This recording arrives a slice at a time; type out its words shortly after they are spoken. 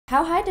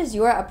How high does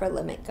your upper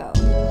limit go?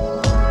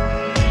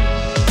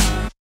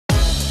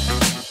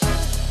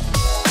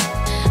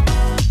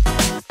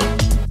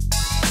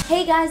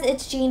 Hey guys,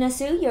 it's Gina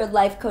Sue, your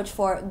life coach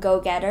for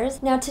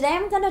go-getters. Now today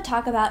I'm going to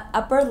talk about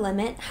upper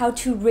limit, how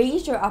to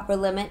raise your upper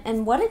limit,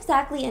 and what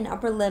exactly an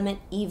upper limit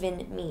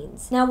even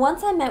means. Now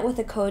once I met with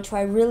a coach who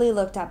I really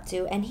looked up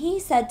to, and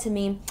he said to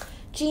me,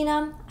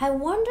 Gina, I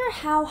wonder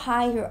how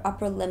high your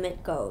upper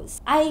limit goes.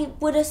 I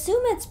would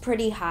assume it's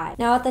pretty high.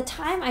 Now at the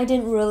time I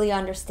didn't really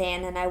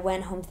understand, and I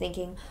went home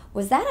thinking,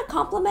 was that a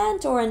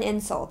compliment or an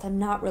insult? I'm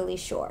not really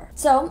sure.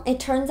 So it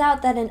turns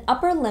out that an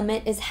upper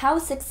limit is how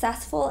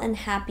successful and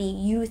happy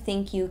you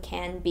think you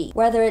can be.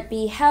 Whether it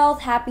be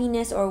health,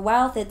 happiness, or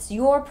wealth, it's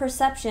your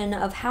perception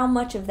of how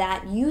much of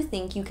that you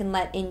think you can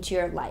let into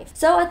your life.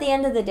 So at the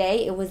end of the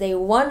day, it was a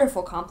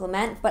wonderful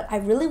compliment, but I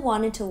really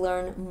wanted to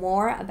learn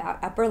more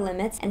about upper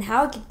limits and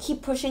how I could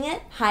keep pushing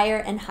it higher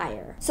and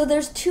higher. So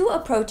there's two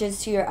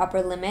approaches to your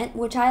upper limit,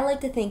 which I like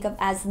to think of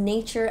as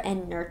nature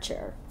and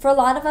nurture. For a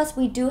lot of us,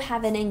 we do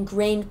have an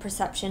ingrained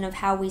perception of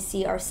how we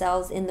see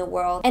ourselves in the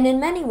world, and in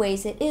many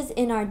ways it is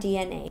in our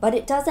DNA, but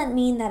it doesn't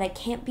mean that it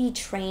can't be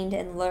trained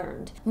and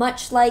learned.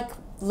 Much like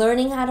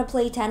learning how to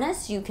play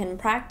tennis, you can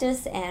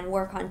practice and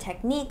work on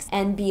techniques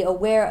and be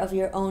aware of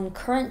your own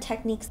current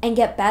techniques and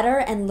get better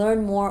and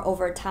learn more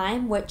over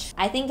time, which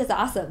I think is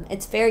awesome.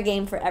 It's fair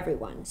game for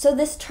everyone. So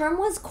this term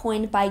was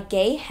coined by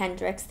Gay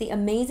Hendricks, the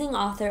amazing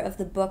author of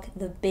the book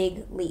The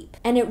Big Leap,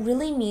 and it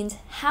really means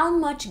how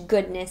much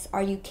goodness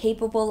are you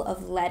capable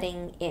of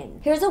letting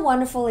in. Here's a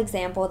wonderful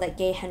example that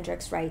Gay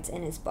Hendricks writes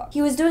in his book.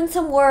 He was doing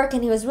some work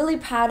and he was really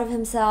proud of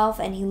himself,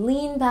 and he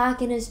leaned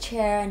back in his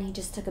chair and he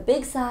just took a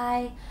big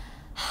sigh.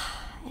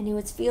 And he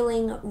was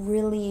feeling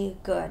really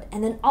good.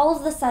 And then all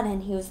of a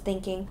sudden he was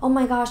thinking, oh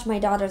my gosh, my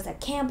daughter's at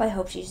camp. I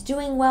hope she's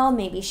doing well.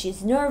 Maybe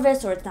she's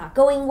nervous or it's not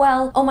going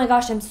well. Oh my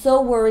gosh, I'm so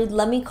worried.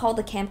 Let me call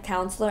the camp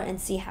counselor and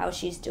see how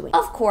she's doing.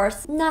 Of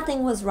course,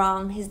 nothing was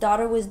wrong. His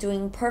daughter was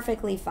doing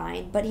perfectly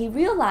fine. But he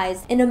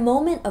realized in a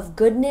moment of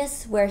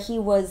goodness where he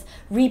was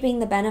reaping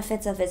the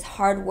benefits of his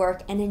hard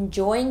work and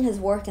enjoying his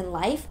work in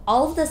life,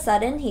 all of a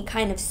sudden he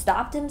kind of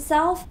stopped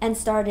himself and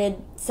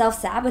started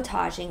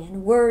self-sabotaging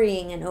and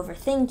worrying and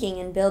overthinking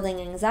and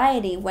building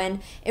anxiety when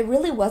it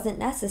really wasn't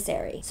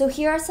necessary. So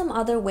here are some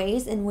other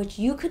ways in which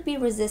you could be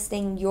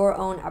resisting your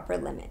own upper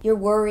limit. You're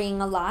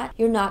worrying a lot,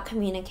 you're not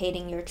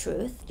communicating your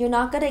truth, you're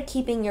not good at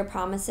keeping your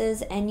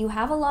promises, and you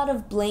have a lot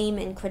of blame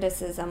and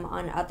criticism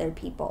on other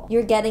people.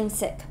 You're getting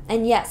sick,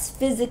 and yes,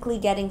 physically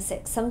getting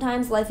sick.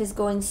 Sometimes life is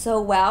going so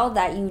well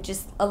that you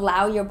just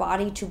allow your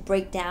body to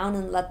break down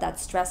and let that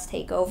stress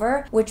take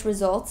over, which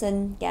results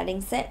in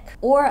getting sick.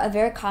 Or a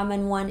very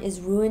common one is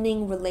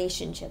ruining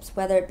relationships,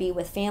 whether it be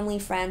with family,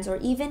 friends, or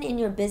even in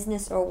your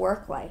business or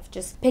work life.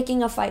 Just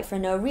picking a fight for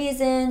no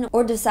reason,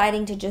 or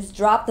deciding to just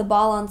drop the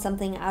ball on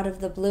something out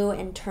of the blue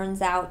and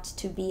turns out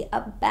to be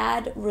a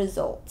bad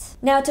result.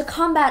 Now, to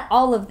combat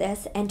all of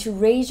this and to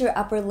raise your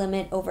upper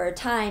limit over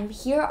time,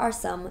 here are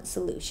some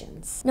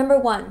solutions. Number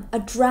one,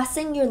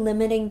 addressing your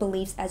limiting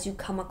beliefs as you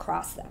come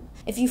across them.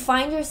 If you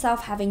find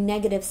yourself having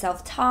negative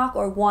self-talk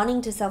or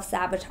wanting to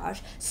self-sabotage,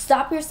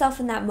 stop yourself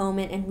in that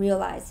moment and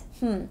realize,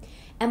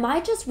 am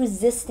I just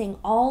resisting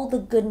all the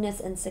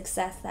goodness and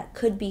success that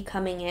could be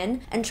coming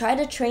in? And try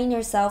to train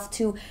yourself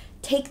to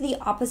take the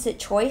opposite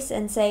choice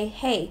and say,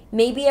 hey,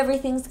 maybe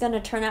everything's going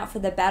to turn out for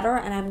the better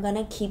and I'm going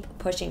to keep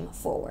pushing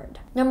forward.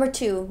 Number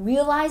two,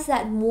 realize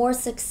that more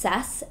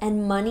success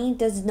and money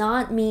does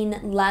not mean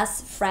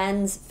less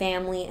friends,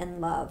 family, and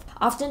love.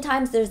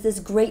 Oftentimes there's this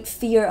great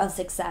fear of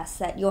success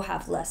that you'll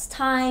have less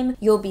time,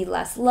 you'll be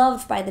less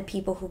loved by the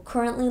people who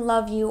currently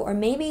love you, or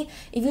maybe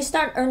if you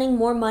start earning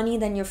more money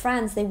than your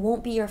friends, they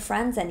won't be your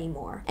friends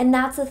anymore. And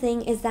that's the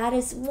thing, is that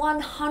is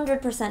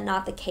 100%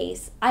 not the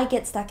case. I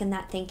get stuck in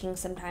that thinking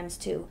sometimes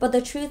too. But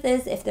the truth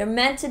is, if they're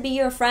meant to be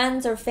your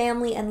friends or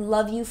family and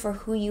love you for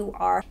who you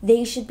are,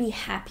 they should be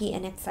happy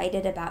and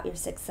excited about your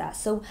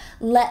success. So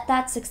let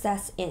that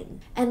success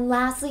in. And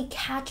lastly,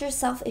 catch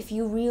yourself if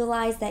you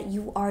realize that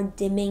you are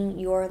dimming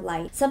your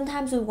light.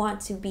 Sometimes we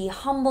want to be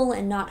humble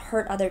and not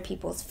hurt other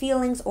people's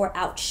feelings or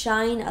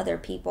outshine other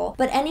people.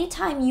 But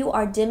anytime you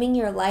are dimming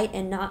your light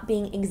and not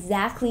being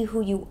exactly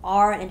who you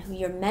are and who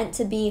you're meant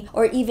to be,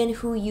 or even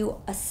who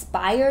you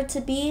aspire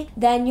to be,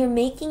 then you're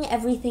making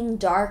everything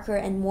darker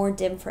and more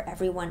dim for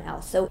everyone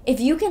else. So if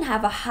you can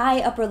have a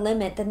high upper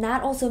limit, then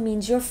that also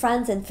means your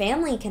friends and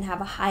family can have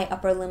a high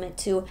upper limit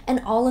too, and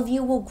all of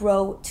you will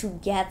grow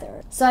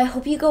together. So I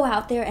hope you go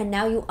out there and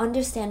now you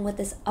understand what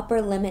this upper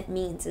limit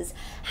means, is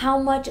how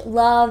much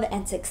love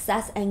and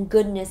success and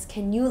goodness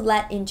can you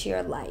let into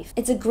your life.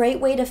 It's a great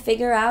way to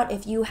figure out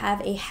if you have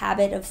a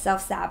habit of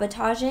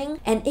self-sabotaging,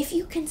 and if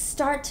you can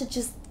start to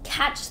just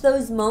catch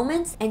those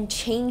moments and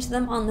change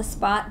them on the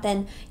spot,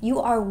 then you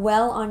are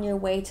well on your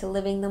way to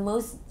living the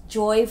most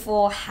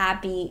joyful,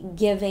 happy,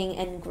 giving,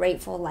 and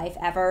grateful life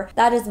ever.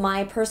 That is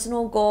my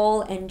personal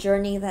goal and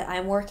journey that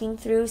I'm working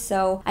through.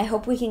 So I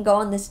hope we can go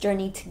on this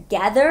journey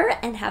together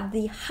and have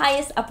the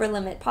highest upper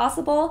limit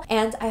possible.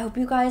 And I hope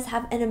you guys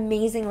have an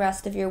amazing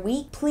rest of your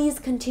week. Please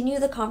continue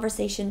the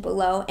conversation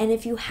below. And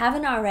if you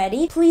haven't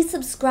already, please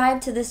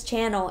subscribe to this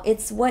channel.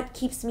 It's what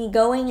keeps me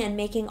going and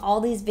making all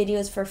these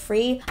videos for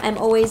free. I'm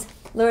always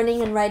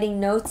learning and writing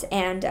notes,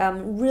 and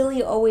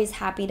really always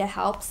happy to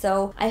help.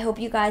 So I hope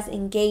you guys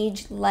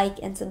engage, like,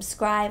 and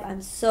subscribe.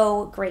 I'm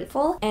so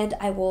grateful, and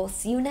I will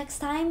see you next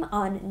time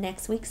on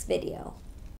next week's video.